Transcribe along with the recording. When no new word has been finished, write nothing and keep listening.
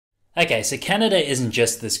Okay, so Canada isn't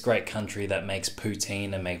just this great country that makes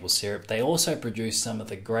poutine and maple syrup. They also produce some of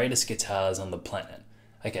the greatest guitars on the planet.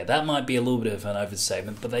 Okay, that might be a little bit of an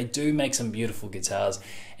overstatement, but they do make some beautiful guitars.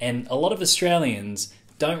 And a lot of Australians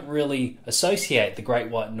don't really associate the Great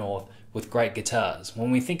White North with great guitars. When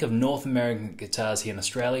we think of North American guitars here in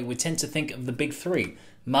Australia, we tend to think of the big three: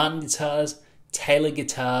 Martin guitars, Taylor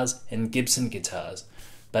guitars, and Gibson guitars.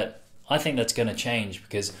 But I think that's going to change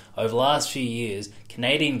because over the last few years,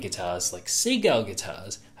 Canadian guitars like Seagull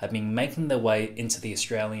guitars have been making their way into the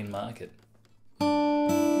Australian market.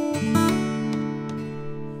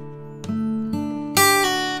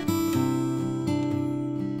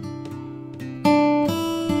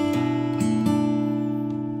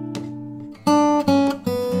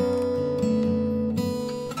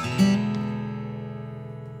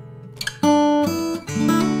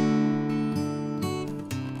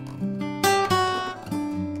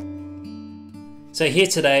 So here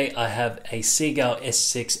today I have a Seagull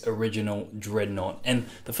S6 original Dreadnought, and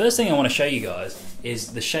the first thing I want to show you guys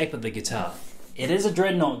is the shape of the guitar. It is a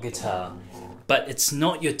Dreadnought guitar, but it's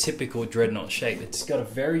not your typical Dreadnought shape. It's got a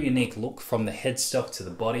very unique look from the headstock to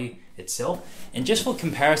the body itself. And just for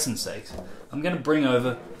comparison's sake, I'm going to bring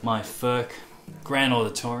over my Ferk Grand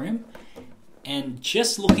Auditorium, and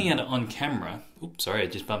just looking at it on camera, oops, sorry, I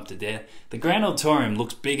just bumped it there. The Grand Auditorium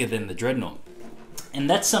looks bigger than the Dreadnought, and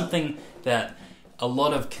that's something that a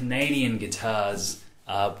lot of Canadian guitars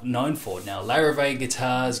are known for. Now, Larrivee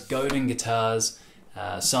guitars, Godin guitars,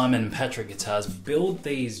 Simon and Patrick guitars build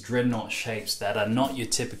these Dreadnought shapes that are not your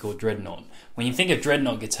typical Dreadnought. When you think of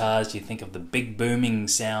Dreadnought guitars, you think of the big booming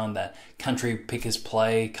sound that country pickers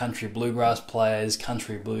play, country bluegrass players,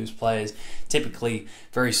 country blues players, typically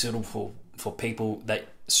very suitable for people that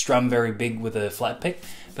strum very big with a flat pick.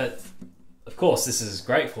 But of course, this is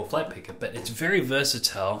great for a flat picker, but it's very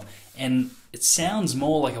versatile and it sounds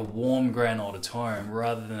more like a warm Grand Auditorium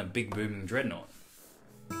rather than a big booming Dreadnought.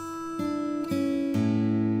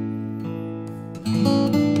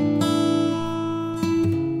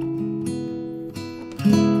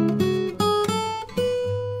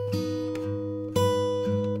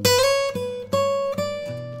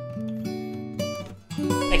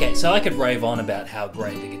 Okay, so I could rave on about how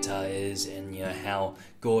great the guitar is and how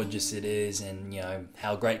gorgeous it is and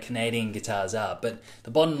how great Canadian guitars are, but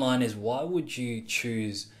the bottom line is, why would you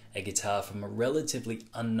choose a guitar from a relatively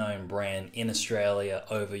unknown brand in Australia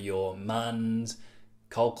over your Martins,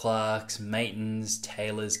 Cole Clarks, Maitons,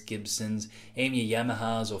 Taylors, Gibsons, even your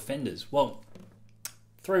Yamahas or Fenders? Well,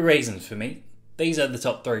 three reasons for me. These are the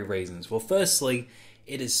top three reasons. Well, firstly,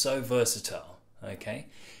 it is so versatile, okay?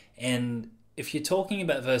 And if you're talking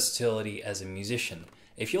about versatility as a musician,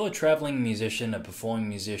 if you're a traveling musician, a performing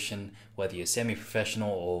musician, whether you're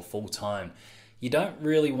semi-professional or full-time, you don't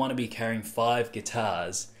really want to be carrying 5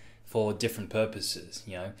 guitars for different purposes,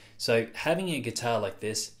 So having a guitar like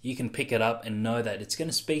this, you can pick it up and know that it's going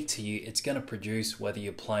to speak to you. It's going to produce, whether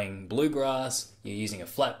you're playing bluegrass, you're using a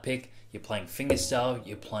flat pick, you're playing fingerstyle,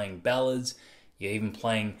 you're playing ballads, you're even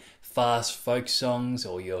playing fast folk songs,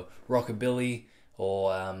 or your rockabilly,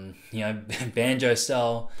 or banjo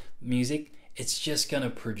style music. It's just going to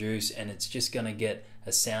produce, and it's just going to get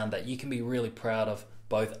a sound that you can be really proud of,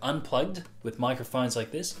 both unplugged with microphones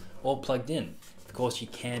like this or plugged in. Of course, you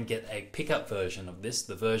can get a pickup version of this.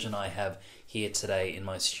 The version I have here today in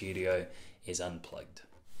my studio is unplugged.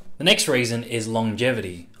 The next reason is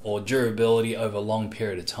longevity, or durability over a long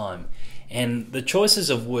period of time. And the choices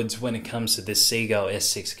of woods when it comes to this Seagull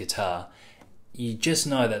S6 guitar, you just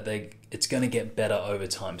know that it's going to get better over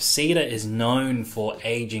time. Cedar is known for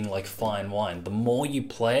aging like fine wine. The more you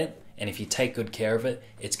play it, and if you take good care of it,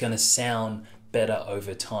 it's going to sound better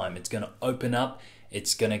over time. It's going to open up,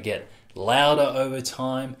 it's going to get louder over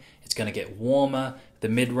time, it's going to get warmer. The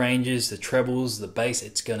mid-ranges, the trebles, the bass,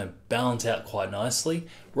 it's going to balance out quite nicely.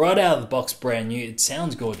 Right out of the box, brand new, it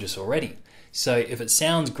sounds gorgeous already. So if it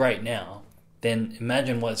sounds great now, then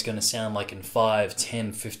imagine what it's going to sound like in 5,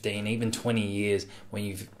 10, 15, even 20 years when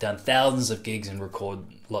you've done thousands of gigs and record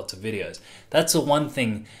lots of videos. That's the one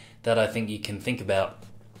thing that I think you can think about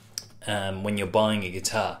when you're buying a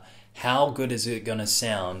guitar. How good is it going to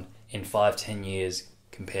sound in 5, 10 years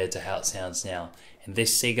compared to how it sounds now? And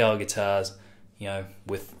this Seagull guitars,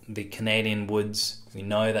 with the Canadian woods, we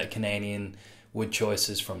know that Canadian wood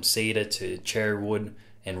choices from cedar to cherry wood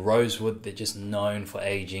and rosewood, they're just known for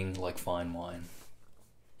aging like fine wine.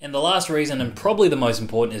 And the last reason, and probably the most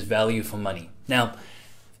important, is value for money. Now,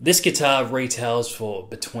 this guitar retails for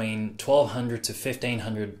between 1,200 to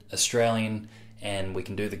 1,500 Australian, and we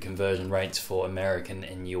can do the conversion rates for American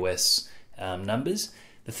and US numbers.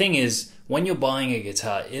 The thing is, when you're buying a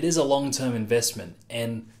guitar, it is a long-term investment,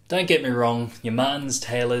 and Don't get me wrong, your Martins,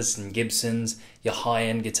 Taylors and Gibsons, your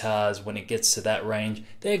high-end guitars, when it gets to that range,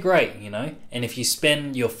 they're great, you know. And if you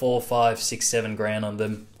spend your 4, 5, 6, 7 grand on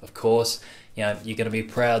them, of course, you know, you're going to be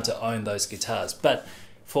proud to own those guitars. But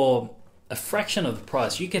for a fraction of the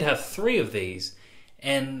price, you could have 3 of these,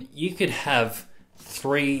 and you could have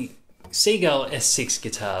 3 Seagull S6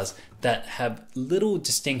 guitars that have little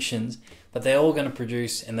distinctions, but they're all going to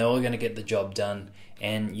produce and they're all going to get the job done.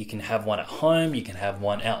 And you can have one at home, you can have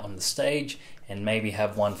one out on the stage, and maybe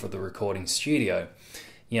have one for the recording studio.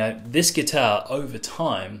 You know, this guitar over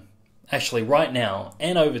time, actually right now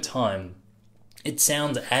and over time, it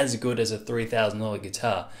sounds as good as a $3,000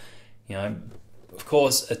 guitar. You know, of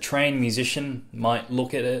course, a trained musician might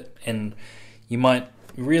look at it and you might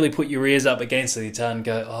really put your ears up against the guitar and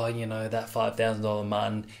go, oh, you know, that $5,000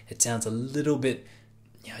 Martin, it sounds a little bit,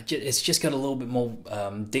 you know, it's just got a little bit more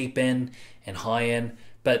deep end and high end.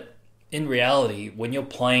 But in reality, when you're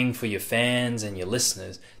playing for your fans and your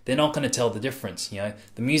listeners, they're not going to tell the difference. You know,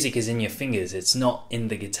 the music is in your fingers, it's not in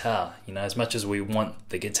the guitar. You know, as much as we want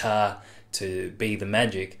the guitar to be the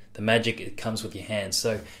magic, it comes with your hands.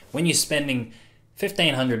 So when you're spending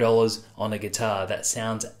 $1,500 on a guitar that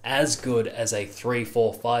sounds as good as a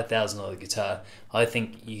 $3,000, $4,000, $5,000 guitar, I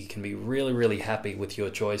think you can be really, really happy with your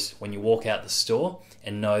choice when you walk out the store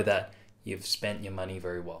and know that you've spent your money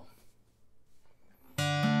very well.